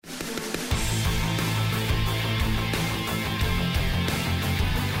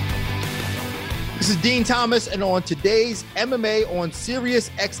This is Dean Thomas, and on today's MMA on Sirius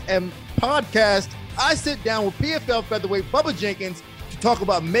XM podcast, I sit down with PFL featherweight Bubba Jenkins to talk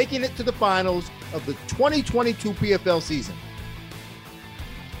about making it to the finals of the 2022 PFL season.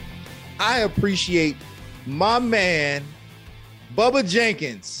 I appreciate my man, Bubba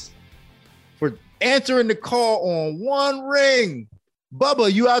Jenkins, for answering the call on One Ring.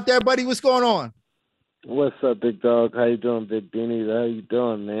 Bubba, you out there, buddy? What's going on? What's up, big dog? How you doing, big beanie? How you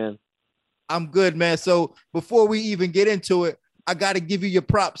doing, man? I'm good, man. So before we even get into it, I got to give you your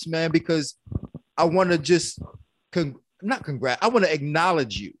props, man, because I want to just I want to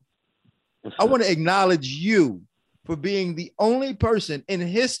acknowledge you. I want to acknowledge you for being the only person in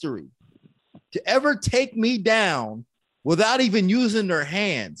history to ever take me down without even using their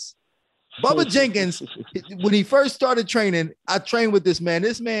hands. Bubba Jenkins, when he first started training, I trained with this man.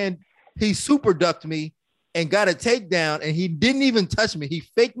 This man, he super ducked me and got a takedown, and he didn't even touch me. He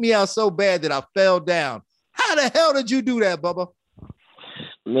faked me out so bad that I fell down. How the hell did you do that, Bubba?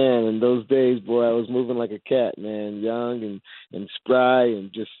 Man, in those days, boy, I was moving like a cat, man, young and spry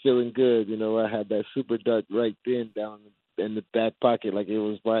and just feeling good. You know, I had that super duck right then down in the back pocket like it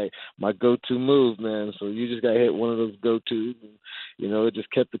was my go-to move, man. So you just got hit one of those go-tos, and, you know, it just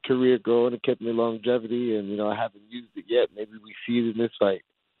kept the career going. It kept me longevity, and, you know, I haven't used it yet. Maybe we see it in this fight.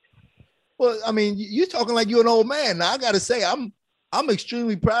 Well, I mean, you're talking like you're an old man. Now, I got to say, I'm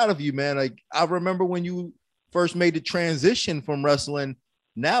extremely proud of you, man. Like, I remember when you first made the transition from wrestling.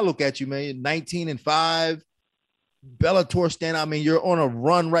 Now look at you, man. 19-5, Bellator stand. I mean, you're on a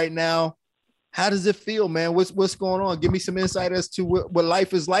run right now. How does it feel, man? What's going on? Give me some insight as to what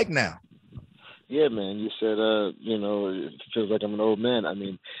life is like now. Yeah, man. You said, you know, it feels like I'm an old man. I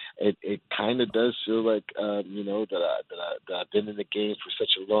mean, it kind of does feel like, you know, that I've been in the game for such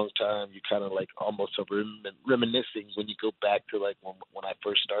a long time. You kind of like almost are reminiscing when you go back to like when I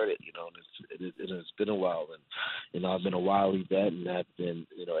first started. You know, and it's been a while, and you know, I've been a wily vet, and I've been,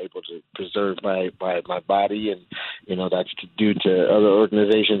 you know, able to preserve my body, and you know, that's due to other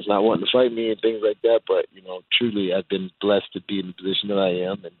organizations not wanting to fight me and things like that. But you know, truly, I've been blessed to be in the position that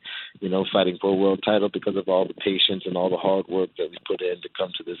I am, and you know, fighting for a world title because of all the patience and all the hard work that we put in to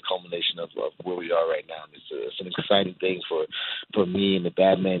come to this culmination of where we are right now. It's an exciting thing for me and the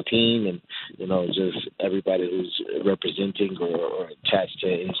Badman team, and you know, just everybody who's representing or attached to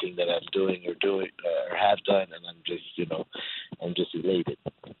anything that I'm doing or have done, and I'm just elated.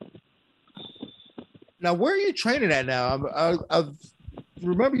 Now, where are you training at now? I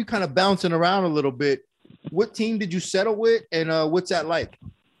remember you kind of bouncing around a little bit. What team did you settle with, and what's that like?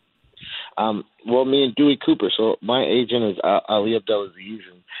 Well, me and Dewey Cooper. So my agent is Ali Abdelaziz,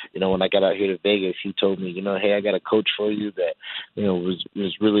 and you know, when I got out here to Vegas, he told me, you know, hey, I got a coach for you that, you know,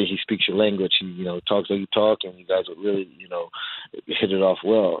 was really, he speaks your language. He, you know, talks like you talk, and you guys would really, you know, hit it off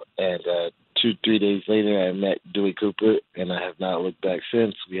well. And 2-3 days later, I met Dewey Cooper, and I have not looked back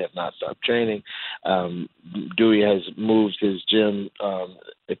since. We have not stopped training. Dewey has moved his gym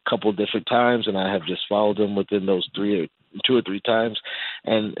a couple different times, and I have just followed him within those 2 or 3 times,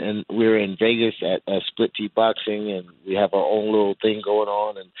 and we're in Vegas at Split T Boxing, and we have our own little thing going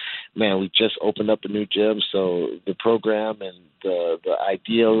on. And man, we just opened up a new gym, so the program and the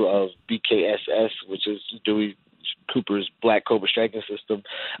ideal of BKSS, which is Dewey Cooper's Black Cobra striking system,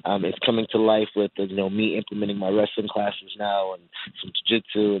 is coming to life with, you know, me implementing my wrestling classes now and some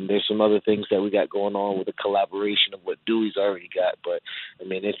jiu-jitsu, and there's some other things that we got going on with the collaboration of what Dewey's already got. But I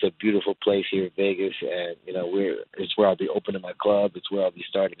mean, it's a beautiful place here in Vegas, and you know, it's where I'll be opening my club. It's where I'll be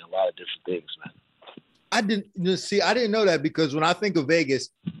starting a lot of different things, man. I didn't know that, because when I think of Vegas,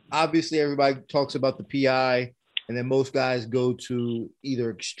 obviously everybody talks about the PI, and then most guys go to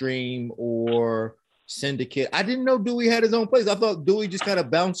either Extreme or Syndicate. I didn't know Dewey had his own place. I thought Dewey just kind of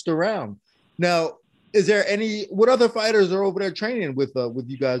bounced around. Now, is there what other fighters are over there training with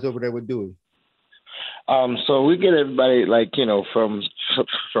you guys over there with Dewey? So we get everybody, like, you know, from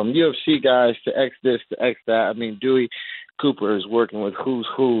UFC guys to X this to X that. I mean, Dewey Cooper is working with who's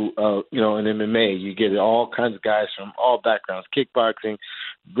who, you know, in MMA. You get all kinds of guys from all backgrounds: kickboxing,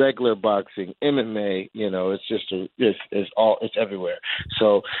 regular boxing, MMA. You know, it's just it's everywhere.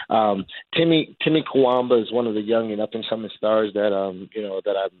 So Timmy Kawamba is one of the young and up and coming stars that you know,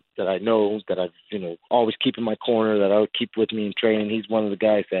 that I know, that I've, you know, always keep in my corner, that I'll keep with me in training. He's one of the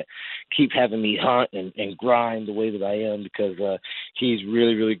guys that keep having me hunt and grind the way that I am, because he's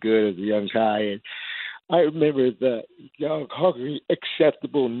really, really good as a young guy. And I remember that young, hungry,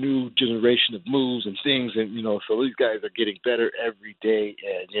 acceptable new generation of moves and things, and so these guys are getting better every day,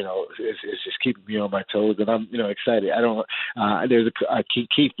 and it's just keeping me on my toes, and I'm excited. I don't. There's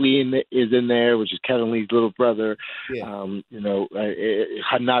Keith Lee is in there, which is Kevin Lee's little brother. Yeah.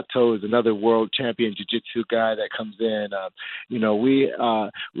 Hanato is another world champion jiu-jitsu guy that comes in.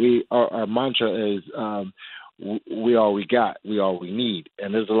 Our mantra is. We all we got, we all we need.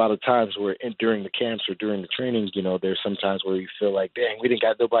 And there's a lot of times where during the camps or during the trainings, there's some times where you feel like, dang, we didn't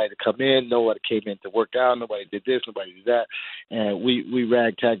got nobody to come in, nobody came in to work out, nobody did this, nobody did that. And we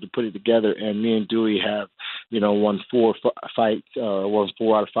ragtag to put it together. And me and Dewey have, won 4 fights, won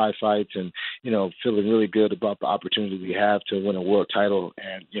 4 out of 5 fights, and, feeling really good about the opportunity we have to win a world title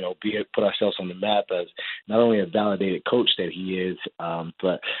and, put ourselves on the map as not only a validated coach that he is,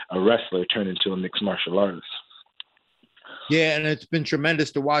 but a wrestler turned into a mixed martial artist. Yeah, and it's been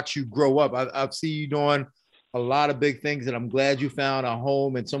tremendous to watch you grow up. I've seen you doing a lot of big things, and I'm glad you found a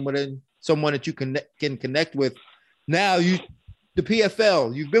home and someone that you can connect with. Now, the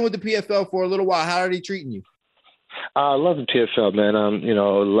PFL, you've been with the PFL for a little while. How are they treating you? I love the PFL, man.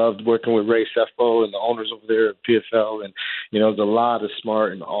 Loved working with Ray Sefo and the owners over there at PFL. And, there's a lot of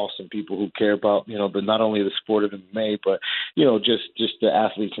smart and awesome people who care about, not only the sport of MMA, but, just the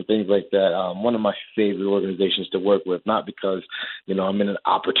athletes and things like that. One of my favorite organizations to work with, not because, I'm in an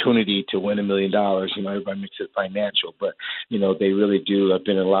opportunity to win $1 million. Everybody makes it financial, but, they really do. I've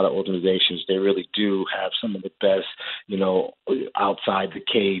been in a lot of organizations. They really do have some of the best, outside the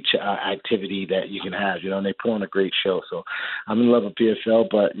cage activity that you can have, and they put on a great show. So I'm in love with PFL,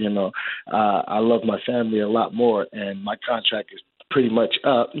 but, I love my family a lot more, and my contract is pretty much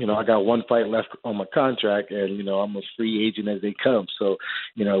up. I got 1 fight left on my contract, and, I'm a free agent as they come. So,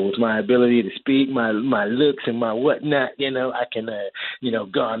 with my ability to speak, my looks and my whatnot, I can,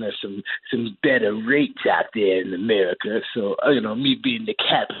 garner some better rates out there in America. So, me being the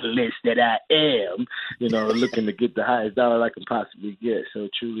capitalist that I am, looking to get the highest dollar I can possibly get. So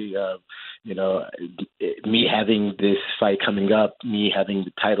truly, me having this fight coming up, me having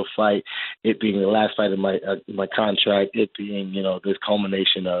the title fight, it being the last fight of my contract, it being, this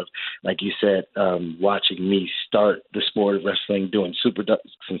culmination of, like you said, watching me start the sport of wrestling, doing super ducks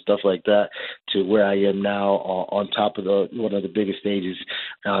and stuff like that, to where I am now on top of one of the biggest stages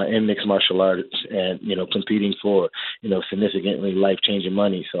in mixed martial arts, and competing for significantly life-changing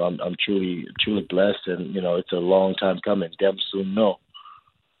money. So I'm truly blessed, and it's a long time coming. Damn soon, no.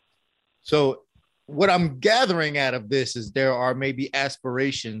 So what I'm gathering out of this is there are maybe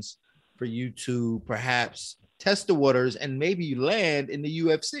aspirations for you to perhaps test the waters and maybe land in the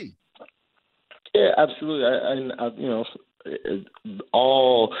UFC. Yeah, absolutely.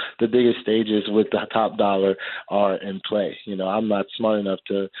 All the biggest stages with the top dollar are in play. I'm not smart enough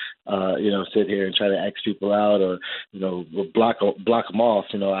to, sit here and try to X people out or, block them off.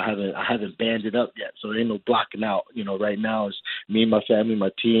 I haven't banned it up yet, so there ain't no blocking out. Right now it's me and my family,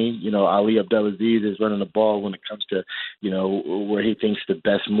 my team. Ali Abdelaziz is running the ball when it comes to, where he thinks the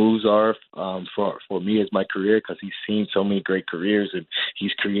best moves are for me as my career, because he's seen so many great careers and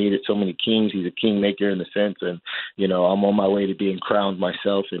he's created so many kings. He's a kingmaker in a sense, and I'm on my way to being crowned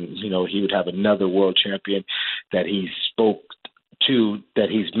myself, and he would have another world champion that he spoke to,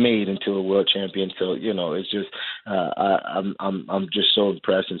 that he's made into a world champion. So it's just I'm just so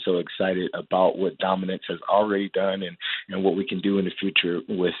impressed and so excited about what Dominance has already done, and what we can do in the future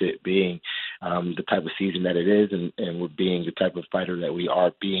with it being the type of season that it is, and with being the type of fighter that we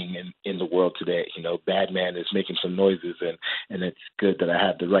are being in the world today. Badman is making some noises, and it's good that I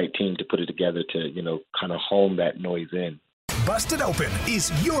have the right team to put it together to kind of home that noise in. Busted Open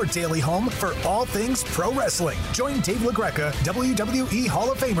is your daily home for all things pro wrestling. Join Dave LaGreca, WWE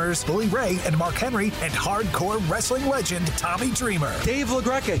Hall of Famers Bully Ray and Mark Henry, and hardcore wrestling legend Tommy Dreamer. Dave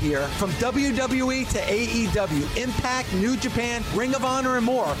LaGreca here. From WWE to AEW, Impact, New Japan, Ring of Honor, and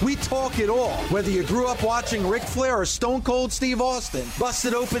more. We talk it all. Whether you grew up watching Ric Flair or Stone Cold Steve Austin,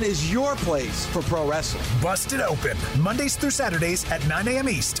 Busted Open is your place for pro wrestling. Busted Open, Mondays through Saturdays at 9 a.m.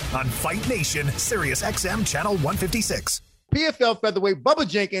 East on Fight Nation, Sirius XM Channel 156. PFL featherweight Bubba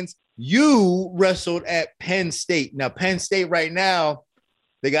Jenkins, you wrestled at Penn State. Now, Penn State right now,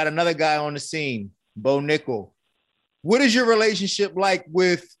 they got another guy on the scene, Bo Nickal. What is your relationship like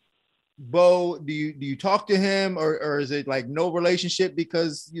with Bo? Do you talk to him, or is it like no relationship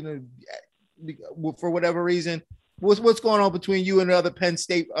because, for whatever reason? What's going on between you and the other Penn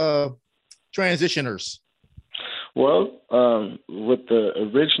State transitioners? Well, with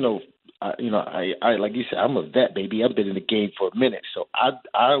the original I like you said, I'm a vet, baby. I've been in the game for a minute. So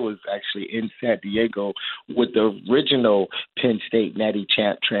I was actually in San Diego with the original Penn State Natty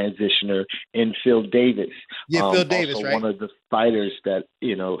Champ transitioner in Phil Davis. Yeah, Phil Davis, also right? one of the fighters that,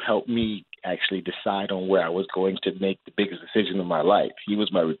 helped me actually decide on where I was going to make the biggest decision of my life. He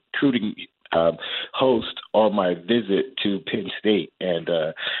was my recruiting host on my visit to Penn State. And,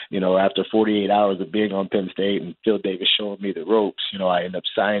 after 48 hours of being on Penn State and Phil Davis showing me the ropes, I ended up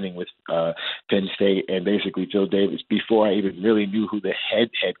signing with Penn State. And basically Phil Davis, before I even really knew who the head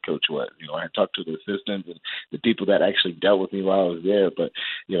coach was, I had talked to the assistants and the people that actually dealt with me while I was there. But,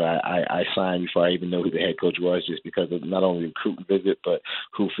 I signed before I even knew who the head coach was, just because of not only the recruiting visit, but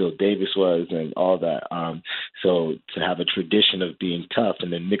who Phil Davis was and all that. So to have a tradition of being tough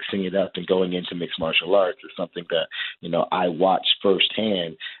and then mixing it up and going into mixed martial arts is something that, I watched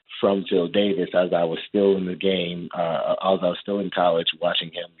firsthand from Phil Davis as I was still in the game, as I was still in college, watching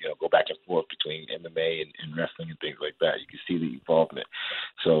him, go back and forth between MMA and wrestling and things like that. You can see the involvement.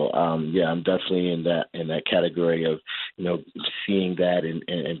 So, I'm definitely in that category of, seeing that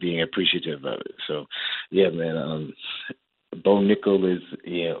and being appreciative of it. So, yeah, man, Bo Nickal is,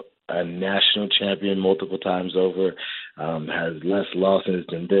 a national champion multiple times over, has less losses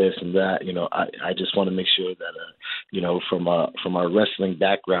than this and that. I just want to make sure that, from our wrestling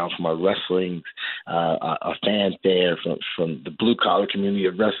background, from our wrestling, a fanfare, from the blue collar community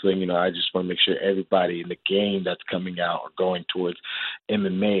of wrestling, I just want to make sure everybody in the game that's coming out or going towards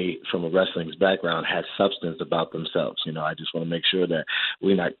MMA from a wrestling's background has substance about themselves. I just want to make sure that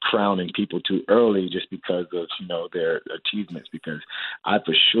we're not crowning people too early just because of, their achievements, because I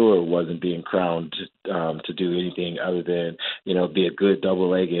for sure wasn't being crowned to do anything other than, be a good double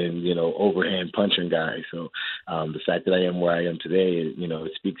leg and, overhand punching guy. So the fact that I am where I am today,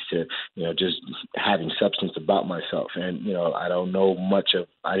 it speaks to, just having substance about myself. And, I don't know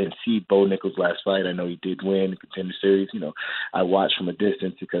I didn't see Bo Nickal's last fight. I know he did win the Contender Series. I watched from a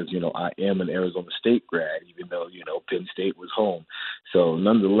distance because, I am an Arizona State grad, even though, Penn State was home. So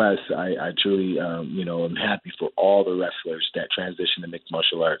nonetheless, I truly, am happy for all the wrestlers that transition to mixed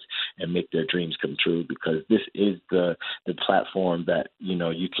martial arts and make their dreams come true, because this is the platform that,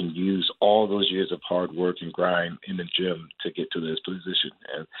 you can use all those years of hard work and grind in the gym to get to this position.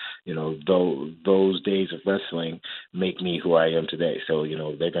 And, those days of wrestling make me who I am today. So,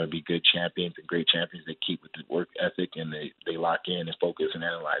 they're going to be good champions and great champions. They keep with the work ethic and they lock in and focus and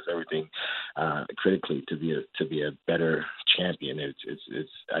analyze everything critically to be a better champion.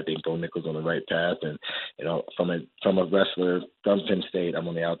 It's I think Bo Nickal's on the right path. And, from a wrestler from Penn State, I'm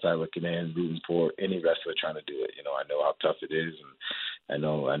on the outside looking in, rooting for any wrestler trying to do it. I know how tough it is, and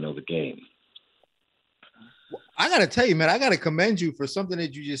I know the game. I got to tell you, man, I got to commend you for something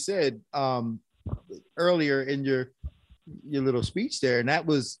that you just said earlier in your little speech there. And that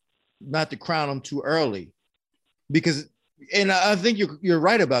was not to crown them too early, because, and I think you're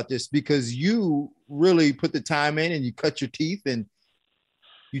right about this, because you really put the time in and you cut your teeth and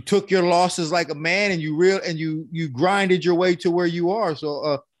you took your losses like a man, and you grinded your way to where you are.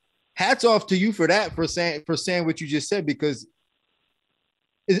 So hats off to you for that, for saying what you just said, because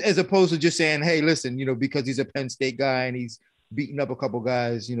as opposed to just saying, hey, listen, because he's a Penn State guy and he's beating up a couple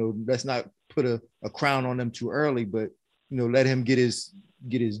guys, let's not put a crown on him too early, but, let him get his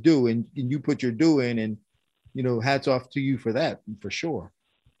due, and you put your due in, and, hats off to you for that, for sure.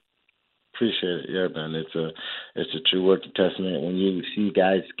 Appreciate it. Yeah, man. It's a true working testament. When you see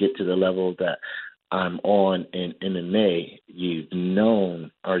guys get to the level that I'm on in MMA, you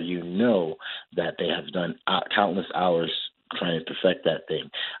know that they have done countless hours trying to perfect that thing.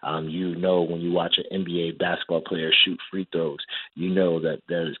 When you watch an NBA basketball player shoot free throws, that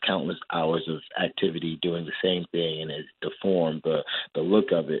there's countless hours of activity doing the same thing, and the form, the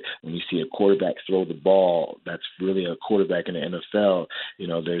look of it. When you see a quarterback throw the ball, that's really a quarterback in the NFL.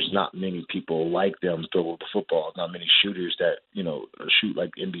 There's not many people like them throw the football. Not many shooters that shoot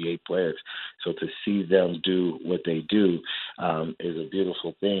like NBA players. So to see them do what they do is a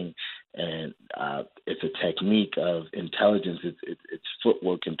beautiful thing. And it's a technique of intelligence. It's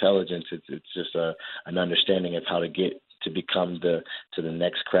footwork intelligence. It's just an understanding of how to get to become to the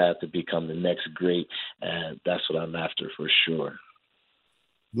next craft, to become the next great, and that's what I'm after for sure.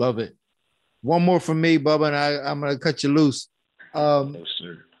 Love it. One more from me, Bubba, and I'm gonna cut you loose. No,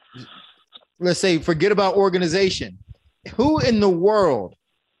 sir. Let's say, forget about organization. Who in the world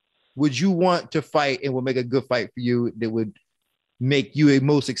would you want to fight and will make a good fight for you, that would make you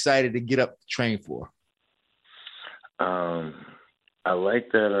most excited to get up to train for? I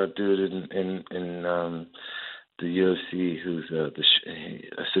like that dude in the UFC who's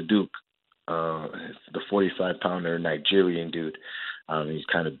Saduk, the 45-pounder Nigerian dude. He's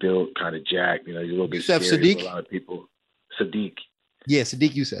kind of built, kind of jacked. You know, he's a little bit Yusuf scary Sadiq? for a lot of people. Sadiq. Yeah,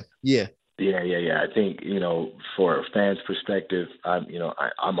 Sadiq Yusuf. Yeah. Yeah. I think, you know, for a fan's perspective,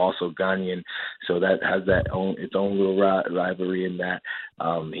 I'm also Ghanaian, so that has its own little rivalry in that.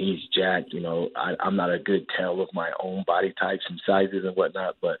 He's jacked. You know, I'm not a good tell of my own body types and sizes and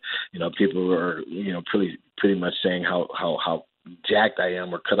whatnot, but, you know, people are, you know, pretty much saying how jacked I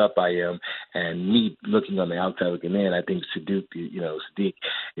am or cut up I am, and me looking on the outside looking in, I think Sadiq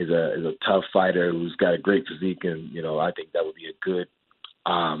is a tough fighter who's got a great physique, and, you know, I think that would be a good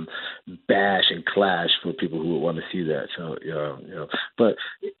bash and clash for people who would want to see that. So, you know, but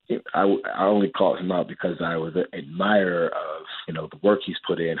I only called him out because I was an admirer of, you know, the work he's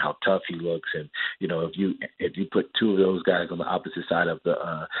put in, how tough he looks, and, you know, if you put two of those guys on the opposite side of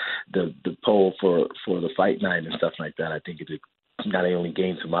the pole for the fight night and stuff like that, I think it'd not only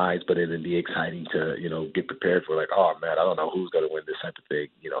gain some eyes, but it'd be exciting to, you know, get prepared for, like, oh man, I don't know who's going to win this type of thing.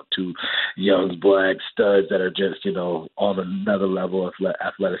 You know, two young black studs that are just, you know, on another level of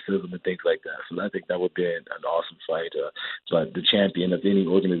athleticism and things like that. So I think that would be an awesome fight. But the champion of any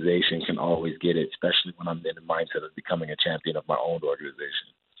organization can always get it, especially when I'm in the mindset of becoming a champion of my own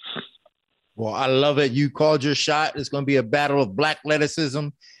organization. Well, I love it. You called your shot. It's going to be a battle of black athleticism.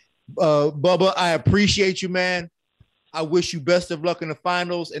 Bubba, I appreciate you, man. I wish you best of luck in the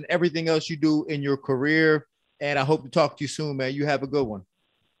finals and everything else you do in your career. And I hope to talk to you soon, man. You have a good one.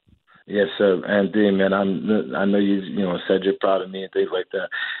 Yes, sir. And then, man, I know you said you're proud of me and things like that.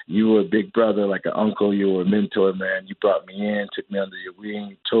 You were a big brother, like an uncle. You were a mentor, man. You brought me in, took me under your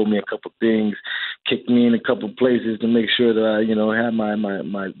wing, told me a couple things, kicked me in a couple places to make sure that I, you know, had my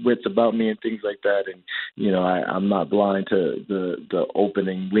wits about me and things like that. And, you know, I'm not blind to the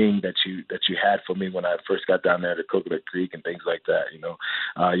opening wing that you had for me when I first got down there to Coconut Creek and things like that. You know,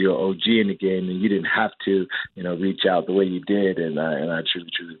 you're an OG in the game, and you didn't have to, you know, reach out the way you did, and I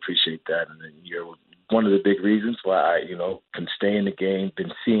truly appreciate that. And then you're one of the big reasons why I, you know, can stay in the game.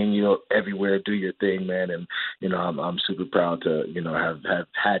 Been seeing you everywhere, do your thing, man. And, you know, I'm super proud to, you know, have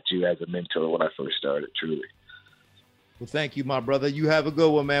had you as a mentor when I first started, truly. Well, thank you, my brother. You have a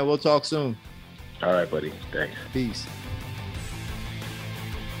good one, man. We'll talk soon. All right, buddy. Thanks. Peace.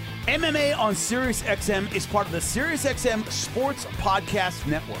 MMA on SiriusXM is part of the SiriusXM Sports Podcast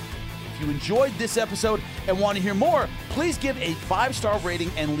Network. If you enjoyed this episode and want to hear more, please give a 5-star rating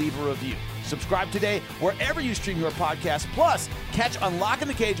and leave a review. Subscribe today wherever you stream your podcast. Plus, catch Unlocking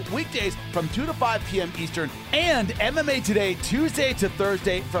the Cage weekdays from 2 to 5 p.m. Eastern and MMA Today Tuesday to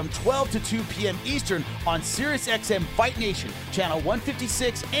Thursday from 12 to 2 p.m. Eastern on SiriusXM Fight Nation, channel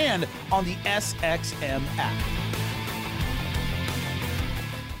 156, and on the SXM app.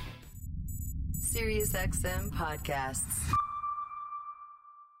 SiriusXM Podcasts.